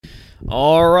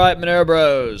All right, Monero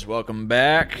Bros, welcome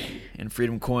back. And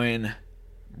Freedom Coin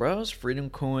Bros, Freedom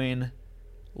Coin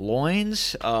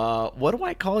Loins. What do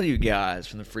I call you guys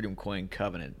from the Freedom Coin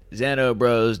Covenant? Xano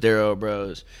Bros, Darrow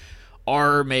Bros,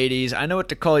 R Mateys. I know what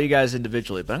to call you guys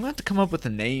individually, but I'm going to have to come up with a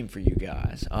name for you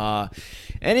guys.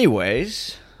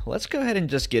 Anyways, let's go ahead and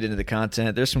just get into the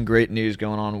content. There's some great news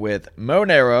going on with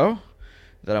Monero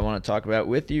that I want to talk about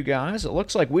with you guys. It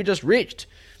looks like we just reached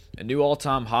a new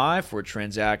all-time high for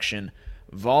transaction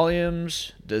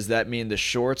volumes. Does that mean the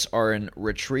shorts are in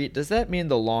retreat? Does that mean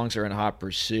the longs are in hot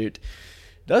pursuit?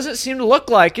 Doesn't seem to look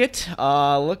like it.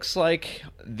 Looks like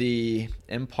the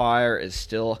empire is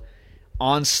still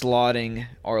onslaughting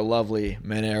our lovely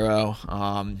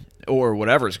Monero, or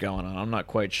whatever's going on. I'm not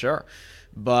quite sure.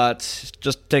 But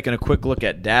just taking a quick look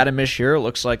at data mish here,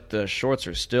 looks like the shorts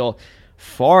are still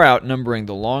far outnumbering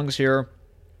the longs here.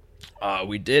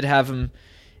 We did have them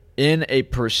in a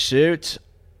pursuit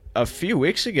a few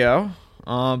weeks ago,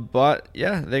 but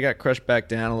yeah, they got crushed back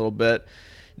down a little bit.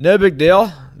 No big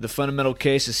deal. The fundamental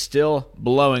case is still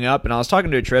blowing up, and I was talking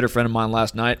to a trader friend of mine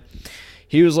last night.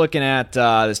 He was looking at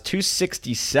this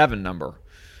 267 number.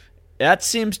 That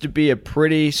seems to be a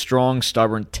pretty strong,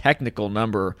 stubborn, technical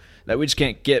number that we just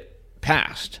can't get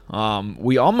past.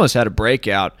 We almost had a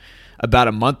breakout about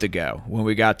a month ago when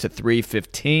we got to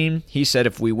 315. He said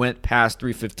if we went past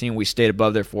 315, we stayed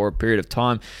above there for a period of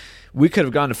time, we could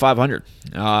have gone to 500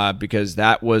 because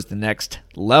that was the next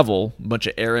level, a bunch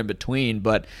of air in between.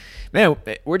 But, man,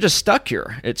 we're just stuck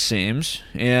here, it seems,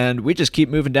 and we just keep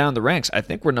moving down the ranks. I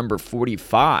think we're number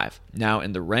 45 now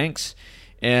in the ranks,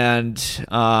 and,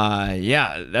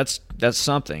 yeah, that's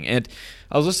something. And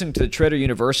I was listening to the Trader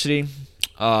University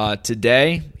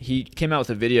today. He came out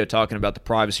with a video talking about the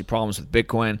privacy problems with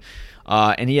Bitcoin,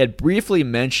 and he had briefly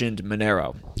mentioned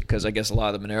Monero because I guess a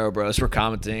lot of the Monero bros were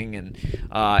commenting, and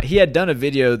he had done a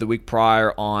video the week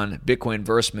prior on Bitcoin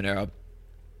versus Monero,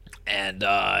 and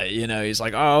he's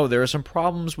like, oh, there are some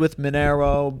problems with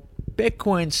Monero.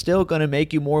 Bitcoin's still going to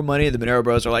make you more money. The Monero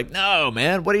bros are like, no,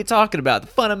 man, what are you talking about? The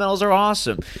fundamentals are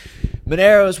awesome.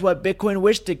 Monero is what Bitcoin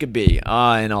wished it could be,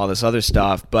 and all this other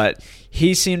stuff. But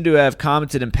he seemed to have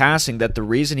commented in passing that the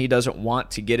reason he doesn't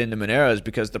want to get into Monero is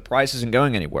because the price isn't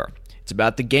going anywhere. It's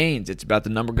about the gains. It's about the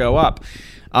number go up.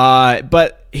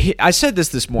 But I said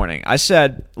this morning. I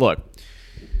said, look,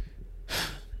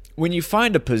 when you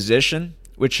find a position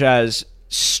which has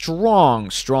strong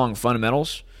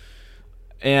fundamentals,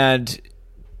 and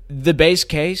the base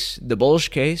case, the bullish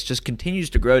case, just continues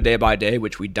to grow day by day,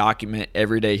 which we document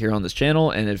every day here on this channel.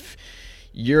 And if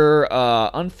you're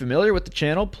unfamiliar with the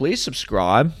channel, please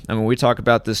subscribe. I mean, we talk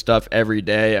about this stuff every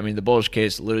day. I mean, the bullish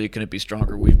case literally couldn't be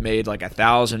stronger. We've made like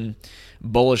 1,000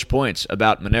 bullish points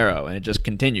about Monero, and it just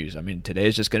continues. I mean,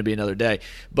 today's just going to be another day.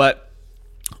 But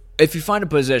if you find a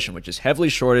position which is heavily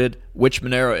shorted, which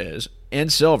Monero is,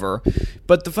 and silver,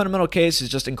 but the fundamental case is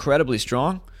just incredibly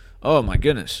strong, oh my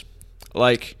goodness.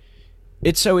 Like,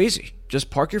 it's so easy.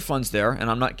 Just park your funds there, and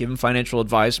I'm not giving financial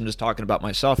advice. I'm just talking about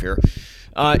myself here.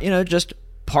 Just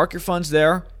park your funds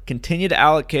there, continue to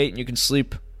allocate, and you can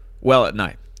sleep well at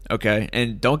night, okay?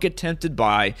 And don't get tempted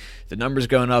by the numbers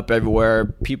going up everywhere,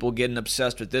 people getting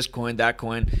obsessed with this coin, that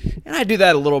coin. And I do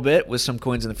that a little bit with some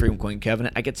coins in the Freedom Coin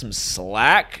Covenant. I get some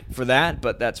slack for that,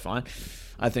 but that's fine.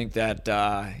 I think that,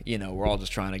 we're all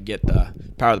just trying to get the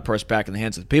power of the purse back in the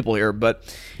hands of the people here. But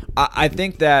I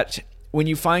think that when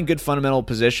you find good fundamental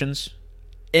positions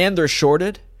and they're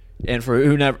shorted, and for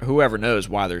whoever knows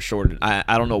why they're shorted,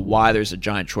 I don't know why there's a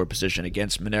giant short position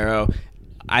against Monero.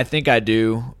 I think I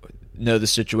do know the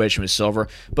situation with silver.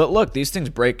 But look, these things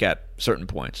break at certain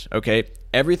points, okay?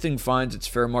 Everything finds its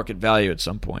fair market value at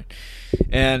some point.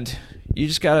 And you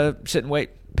just got to sit and wait.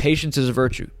 Patience is a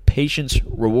virtue. Patience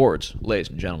rewards, ladies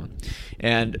and gentlemen.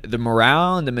 And the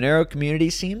morale in the Monero community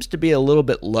seems to be a little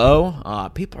bit low.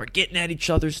 People are getting at each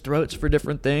other's throats for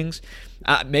different things.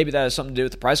 Maybe that has something to do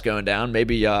with the price going down.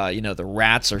 Maybe, the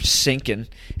rats are sinking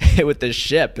with this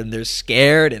ship, and they're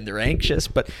scared and they're anxious.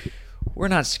 But we're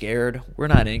not scared. We're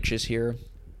not anxious here.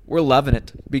 We're loving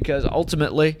it because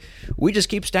ultimately we just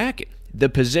keep stacking. The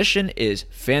position is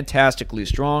fantastically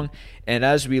strong. And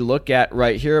as we look at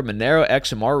right here, Monero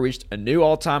XMR reached a new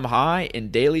all-time high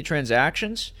in daily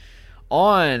transactions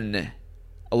on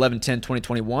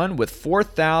 11/10/2021 with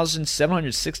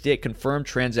 4,768 confirmed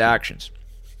transactions.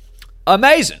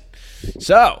 Amazing.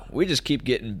 So we just keep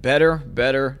getting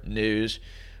better news.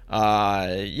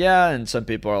 And some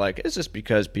people are like, is this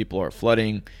because people are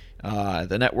flooding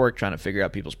the network, trying to figure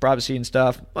out people's privacy and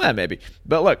stuff? Well, maybe.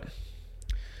 But look,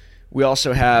 we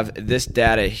also have this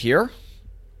data here.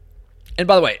 And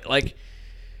by the way, like,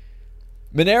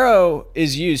 Monero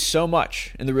is used so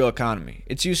much in the real economy.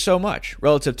 It's used so much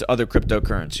relative to other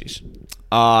cryptocurrencies.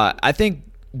 I think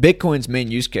Bitcoin's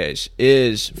main use case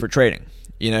is for trading.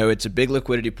 It's a big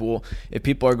liquidity pool. If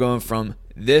people are going from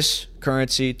this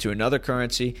currency to another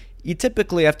currency, you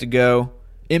typically have to go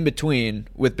in between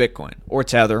with Bitcoin or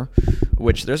Tether,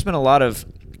 which there's been a lot of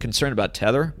concern about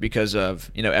Tether because of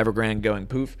Evergrande going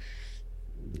poof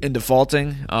and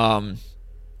defaulting,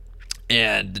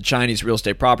 and the Chinese real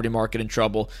estate property market in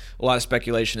trouble. A lot of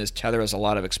speculation is Tether has a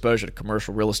lot of exposure to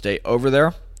commercial real estate over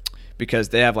there because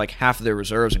they have like half of their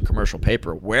reserves in commercial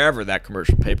paper. Wherever that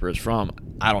commercial paper is from,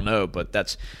 I don't know, but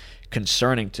that's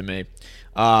concerning to me.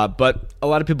 But a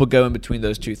lot of people go in between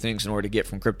those two things in order to get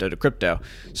from crypto to crypto.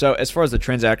 So as far as the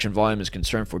transaction volume is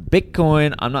concerned for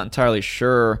Bitcoin, I'm not entirely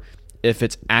sure if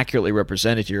it's accurately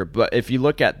represented here. But if you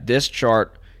look at this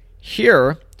chart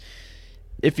here,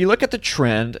 if you look at the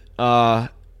trend,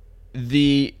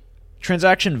 the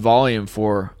transaction volume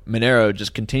for Monero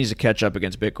just continues to catch up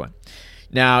against Bitcoin.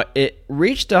 Now, it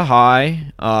reached a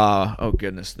high. Oh,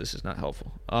 goodness, this is not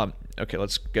helpful. Okay,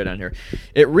 let's go down here.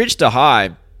 It reached a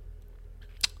high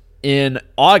in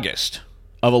August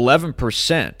of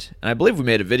 11%. And I believe we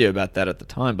made a video about that at the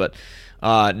time, but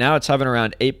now it's hovering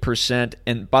around 8%.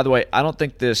 And by the way, I don't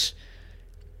think this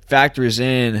factors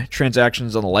in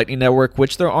transactions on the Lightning Network,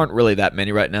 which there aren't really that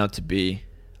many right now to be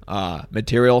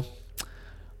material.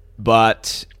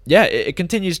 But yeah, it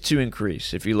continues to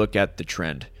increase if you look at the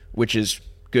trend, which is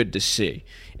good to see.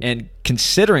 And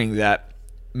considering that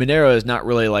Monero is not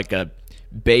really like a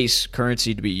base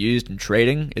currency to be used in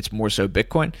trading, it's more so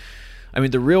Bitcoin. I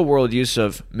mean, the real world use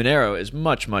of Monero is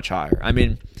much, much higher. I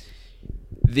mean,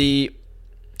 the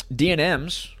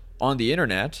DNMs on the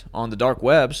internet, on the dark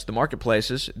webs, the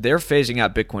marketplaces, they're phasing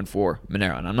out Bitcoin for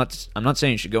Monero. And I'm not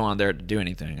saying you should go on there to do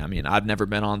anything. I mean, I've never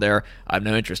been on there. I have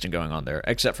no interest in going on there,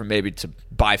 except for maybe to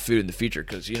buy food in the future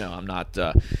because, I'm not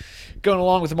going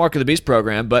along with the Mark of the Beast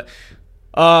program. But,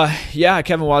 yeah,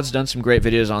 Kevin Watt's done some great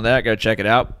videos on that. Go check it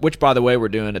out, which, by the way, we're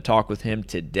doing a talk with him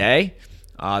today.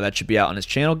 That should be out on his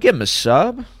channel. Give him a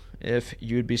sub if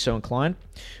you'd be so inclined.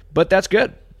 But that's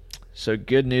good. So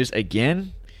good news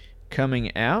again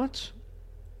coming out.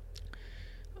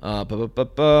 And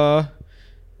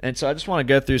so I just want to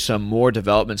go through some more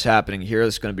developments happening here.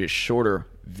 This is going to be a shorter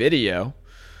video.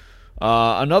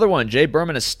 Another one, Jay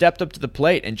Berman has stepped up to the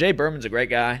plate, and Jay Berman's a great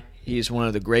guy. He's one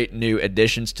of the great new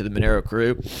additions to the Monero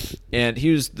crew, and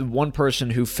he was the one person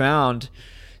who found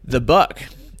the bug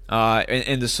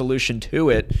and the solution to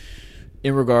it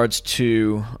in regards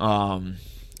to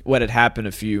what had happened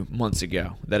a few months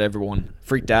ago that everyone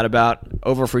freaked out about,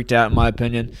 over-freaked out in my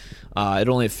opinion. It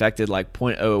only affected like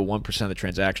 0.01% of the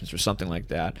transactions or something like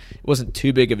that. It wasn't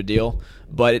too big of a deal,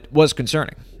 but it was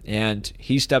concerning. And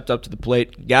he stepped up to the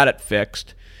plate, got it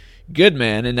fixed. Good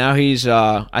man, and now he's,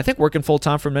 I think, working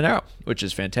full-time for Monero, which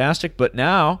is fantastic. But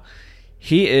now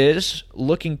he is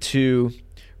looking to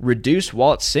reduce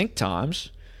wallet sync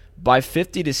times by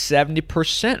 50 to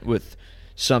 70% with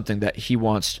something that he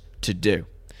wants to do.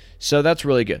 So that's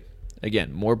really good.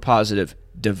 Again, more positive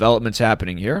developments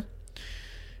happening here.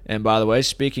 And by the way,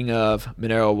 speaking of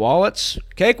Monero wallets,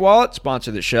 Cake Wallet, sponsor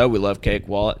the show. We love Cake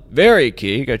Wallet. Very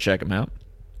key. Go check them out.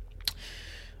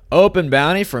 Open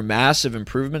bounty for massive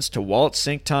improvements to wallet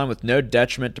sync time with no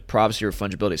detriment to privacy or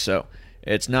fungibility. So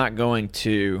it's not going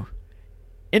to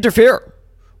interfere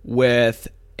with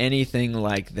anything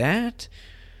like that.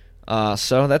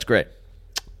 So that's great.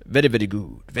 Very, very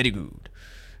good. Very good.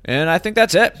 And I think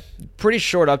that's it. Pretty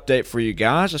short update for you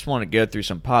guys. Just want to go through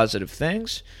some positive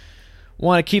things.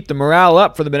 Want to keep the morale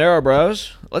up for the Monero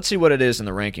bros. Let's see what it is in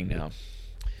the ranking now.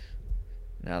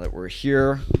 Now that we're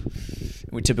here,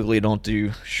 we typically don't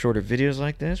do shorter videos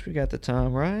like this. We got the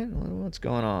time right. What's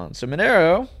going on? So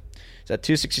Monero is at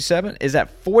 267. Is at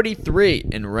 43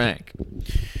 in rank.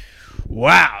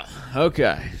 Wow.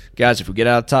 Okay. Guys, if we get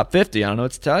out of the top 50, I don't know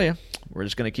what to tell you. We're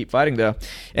just going to keep fighting, though.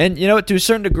 And, you know what, to a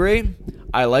certain degree,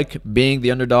 I like being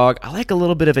the underdog. I like a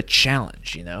little bit of a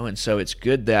challenge, and so it's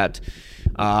good that,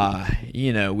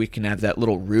 we can have that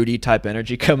little Rudy-type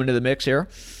energy come into the mix here.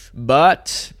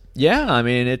 But, yeah, I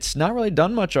mean, it's not really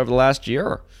done much over the last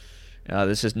year.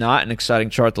 This is not an exciting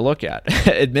chart to look at,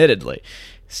 admittedly.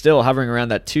 Still hovering around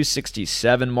that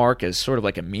 267 mark as sort of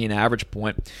like a mean average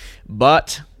point.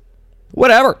 But,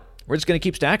 whatever. We're just going to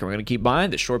keep stacking. We're going to keep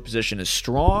buying. The short position is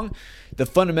strong. The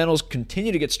fundamentals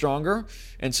continue to get stronger.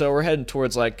 And so we're heading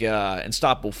towards like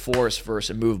unstoppable force versus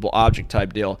immovable object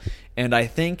type deal. And I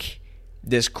think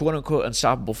this quote-unquote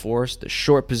unstoppable force, the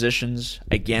short positions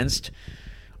against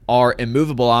our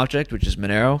immovable object, which is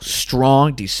Monero,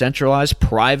 strong, decentralized,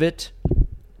 private,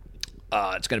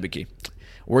 it's going to be key.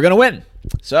 we're going to win.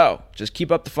 So just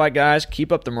keep up the fight, guys.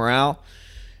 Keep up the morale.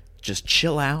 Just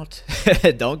chill out.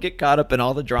 Don't get caught up in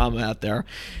all the drama out there.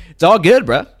 It's all good,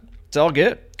 bro. It's all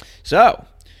good. So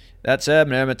that said,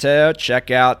 Monero Mateo, check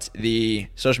out the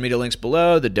social media links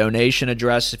below, the donation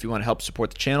address if you want to help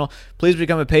support the channel. Please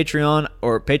become a Patreon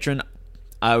or patron.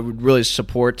 I would really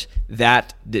support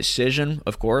that decision,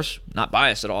 of course. Not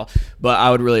biased at all, but I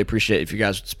would really appreciate if you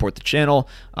guys would support the channel.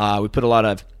 We put a lot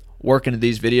of work into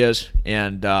these videos,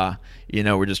 and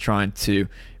we're just trying to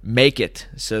make it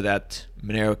so that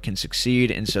Monero can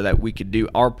succeed and so that we could do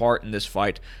our part in this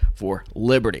fight for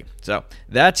liberty. So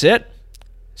that's it.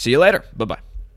 See you later. Bye-bye.